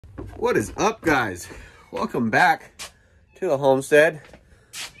What is up, guys? Welcome back to the homestead.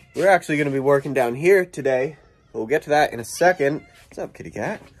 We're actually going to be working down here today. We'll get to that in a second. What's up, kitty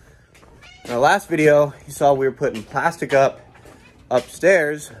cat? In our last video, you saw we were putting plastic up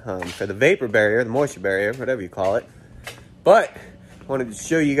upstairs for the vapor barrier, the moisture barrier, whatever you call it. But I wanted to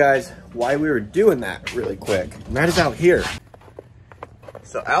show you guys why we were doing that really quick. And that is out here.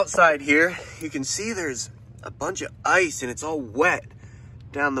 So outside here, you can see there's a bunch of ice and it's all wet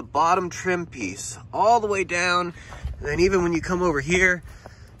down the bottom trim piece, all the way down. And then even when you come over here,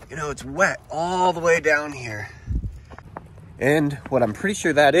 you know, it's wet all the way down here. And what I'm pretty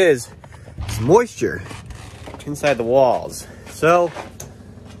sure that is moisture inside the walls. So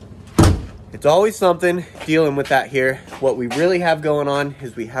it's always something dealing with that here. What we really have going on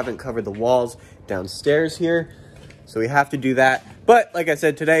is we haven't covered the walls downstairs here. So we have to do that. But like I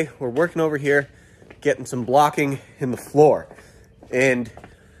said, today we're working over here, getting some blocking in the floor. And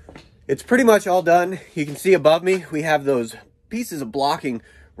it's pretty much all done. You can see above me, we have those pieces of blocking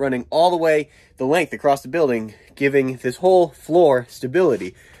running all the way the length across the building, giving this whole floor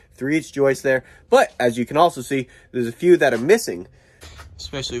stability through each joist there. But as you can also see, there's a few that are missing,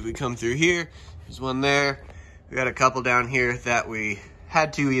 especially if we come through here. There's one there. We got a couple down here that we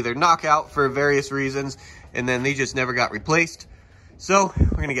had to either knock out for various reasons, and then they just never got replaced. So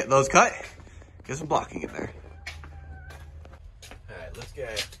we're gonna get those cut, get some blocking in there. All right, let's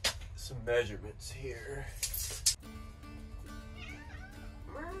get some measurements here.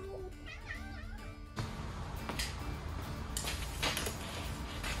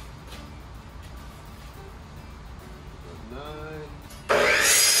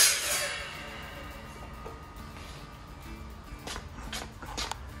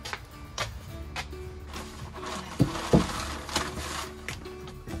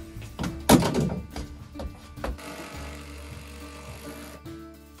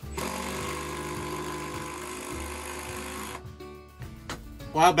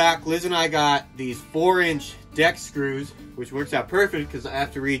 A while back, Liz and I got these 4-inch deck screws, which works out perfect because I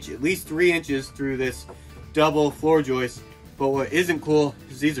have to reach at least 3 inches through this double floor joist. But what isn't cool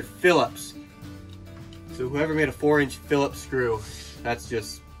is these are Phillips. So whoever made a 4-inch Phillips screw, that's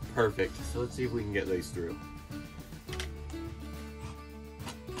just perfect. So let's see if we can get these through.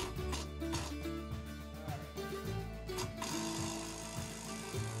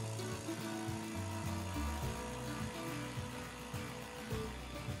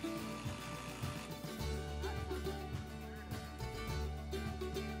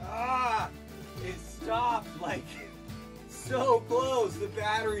 Stopped like so close. The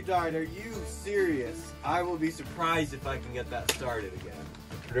battery died. Are you serious? I will be surprised if I can get that started again.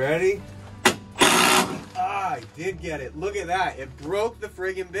 Ready? Ah, I did get it. Look at that. It broke the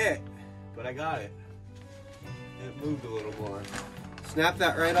friggin' bit, but I got it. It moved a little more. Snap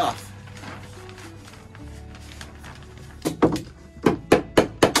that right off.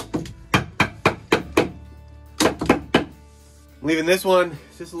 Leaving this one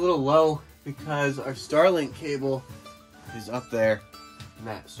just a little low because our Starlink cable is up there. And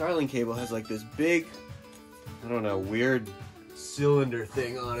that Starlink cable has like this big, I don't know, weird cylinder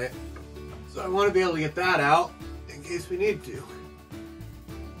thing on it. So I want to be able to get that out in case we need to.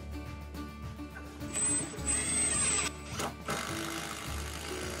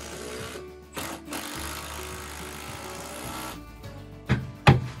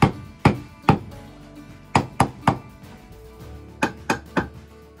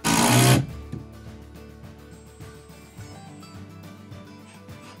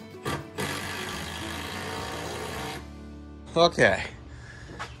 Okay,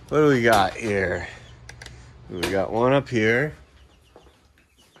 what do we got here? We got one up here.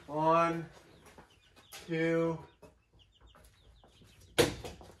 1, 2,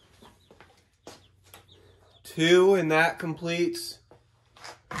 2, and that completes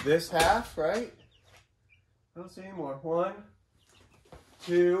this half, right? I don't see any more. 1,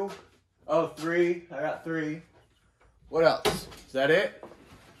 2, oh, 3. I got 3. What else? Is that it?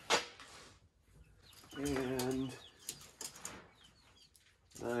 And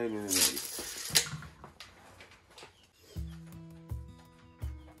 9 and 8.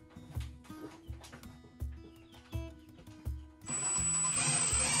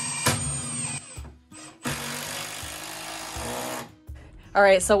 All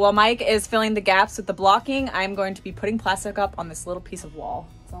right, so while Mike is filling the gaps with the blocking, I'm going to be putting plastic up on this little piece of wall.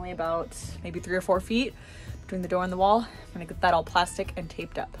 It's only about maybe 3 or 4 feet between the door and the wall. I'm gonna get that all plastic and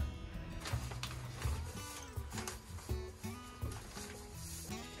taped up.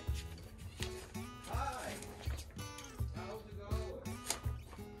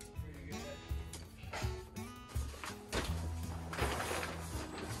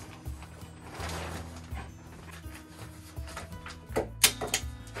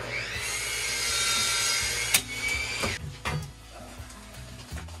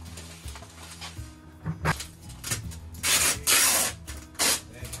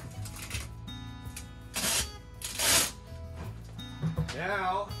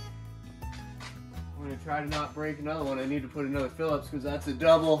 Now, I'm gonna try to not break another one. I need to put another Phillips because that's a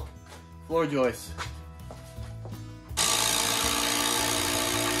double floor joist.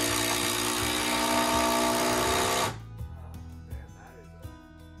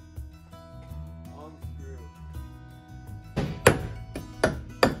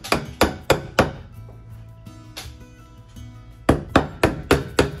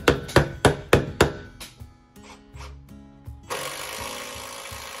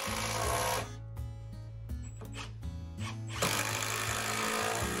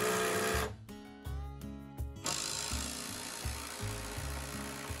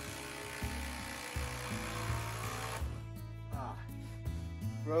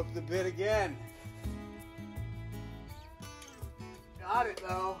 Broke the bit again. Got it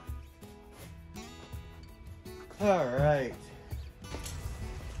though. All right.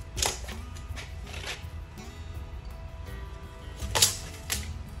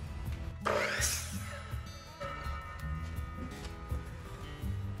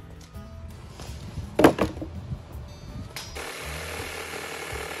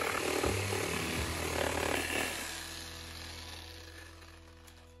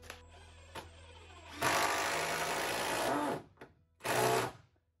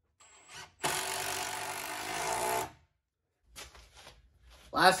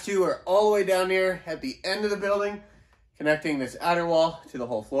 Last two are all the way down here at the end of the building, connecting this outer wall to the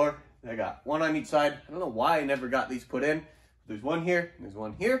whole floor. I got one on each side. I don't know why I never got these put in. There's one here and there's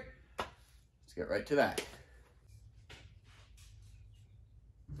one here. Let's get right to that.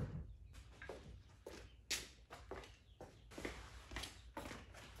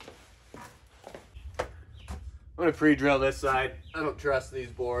 I'm gonna pre-drill this side. I don't trust these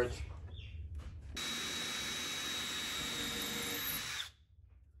boards.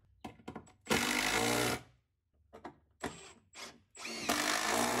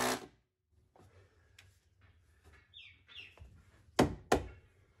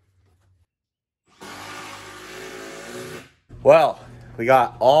 Well, we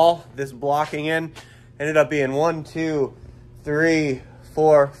got all this blocking in. Ended up being 1, 2, 3,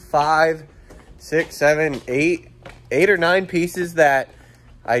 4, 5, 6, 7, 8 or 9 pieces that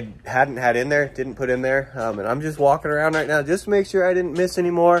I hadn't had in there, didn't put in there. And I'm just walking around right now just to make sure I didn't miss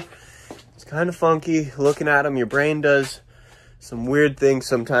any more. It's kind of funky looking at them. Your brain does some weird things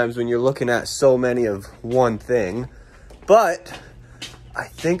sometimes when you're looking at so many of one thing. But I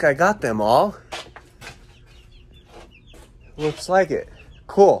think I got them all. Looks like it.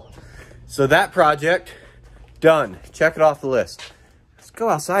 Cool. So that project, done. Check it off the list. Let's go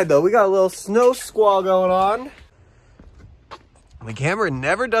outside though. We got a little snow squall going on. The camera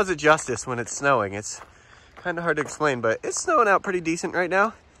never does it justice when it's snowing. It's kind of hard to explain, but it's snowing out pretty decent right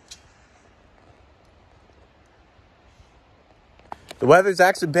now. The weather's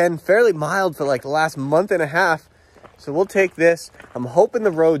actually been fairly mild for like the last month and a half. So we'll take this. I'm hoping the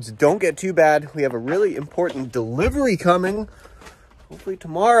roads don't get too bad. We have a really important delivery coming, hopefully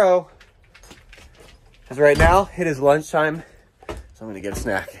tomorrow. Because right now, it is lunchtime, so I'm gonna get a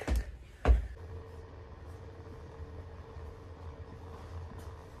snack. There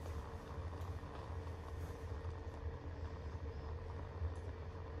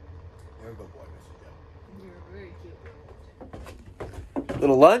we go, boy. You're very cute.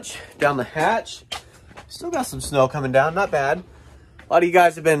 Little lunch down the hatch. Still got some snow coming down, not bad. A lot of you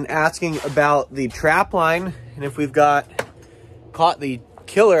guys have been asking about the Trapline and if we've caught the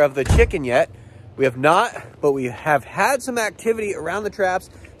killer of the chicken yet. We have not, but we have had some activity around the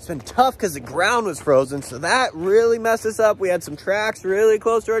traps. It's been tough because the ground was frozen, so that really messed us up. We had some tracks really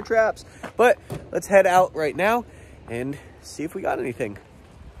close to our traps, but let's head out right now and see if we got anything.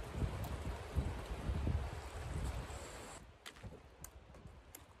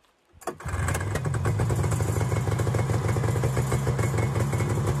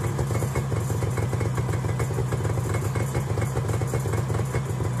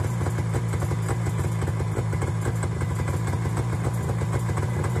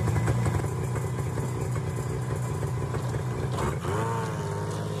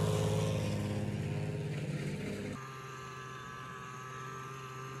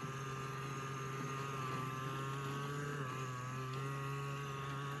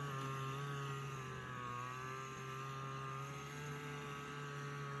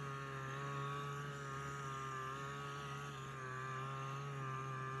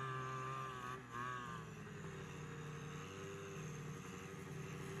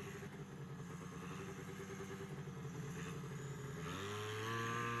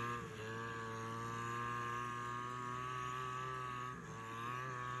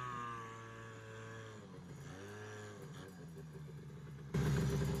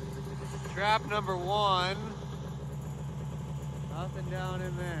 Trap number 1. Nothing down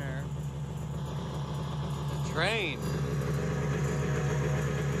in there. The train.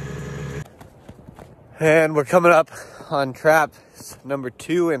 And we're coming up on traps number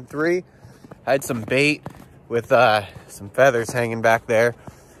 2 and 3. I had some bait with some feathers hanging back there.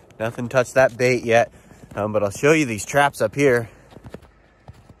 Nothing touched that bait yet, but I'll show you these traps up here.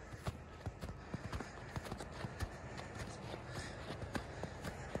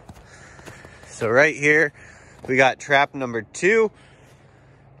 So right here, we got trap number 2,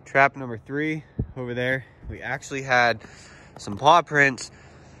 trap number 3 over there. We actually had some paw prints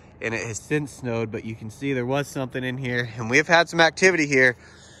and it has since snowed, but you can see there was something in here and we've had some activity here,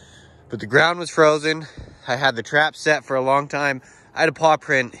 but the ground was frozen. I had the trap set for a long time. I had a paw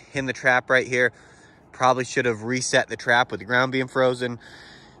print in the trap right here. Probably should have reset the trap with the ground being frozen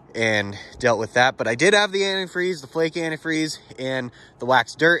and dealt with that, but I did have the antifreeze, the flake antifreeze, and the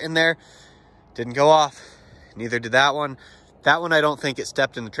wax dirt in there. Didn't go off, neither did that one. That one, I don't think it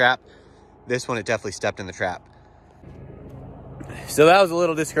stepped in the trap. This one, it definitely stepped in the trap. So that was a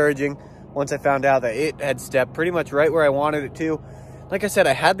little discouraging once I found out that it had stepped pretty much right where I wanted it to. Like I said,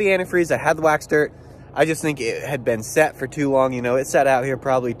 I had the antifreeze, I had the wax dirt. I just think it had been set for too long. You know, it sat out here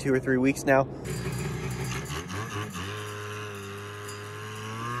probably 2 or 3 weeks now.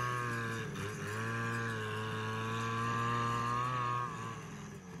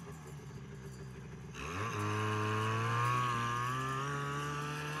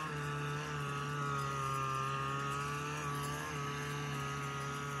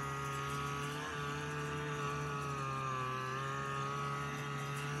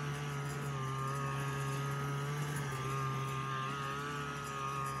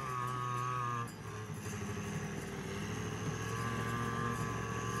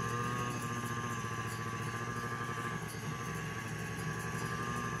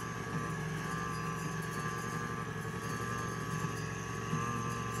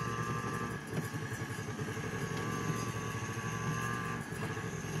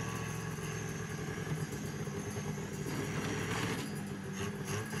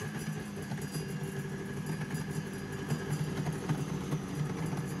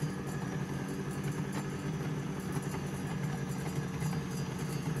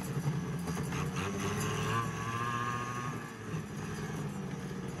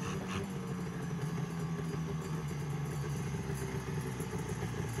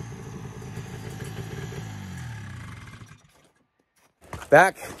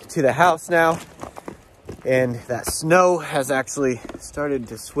 Back to the house now, and that snow has actually started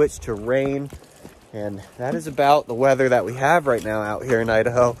to switch to rain, and that is about the weather that we have right now out here in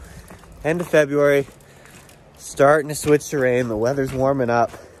Idaho. End of February, starting to switch to rain. The weather's warming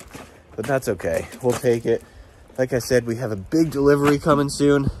up, but that's okay. We'll take it. Like I said, we have a big delivery coming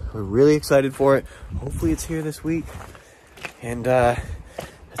soon. We're really excited for it. Hopefully it's here this week. And that's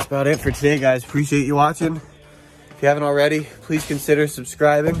about it for today, guys. Appreciate you watching. If you haven't already, please consider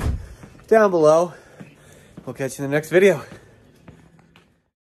subscribing down below. We'll catch you in the next video.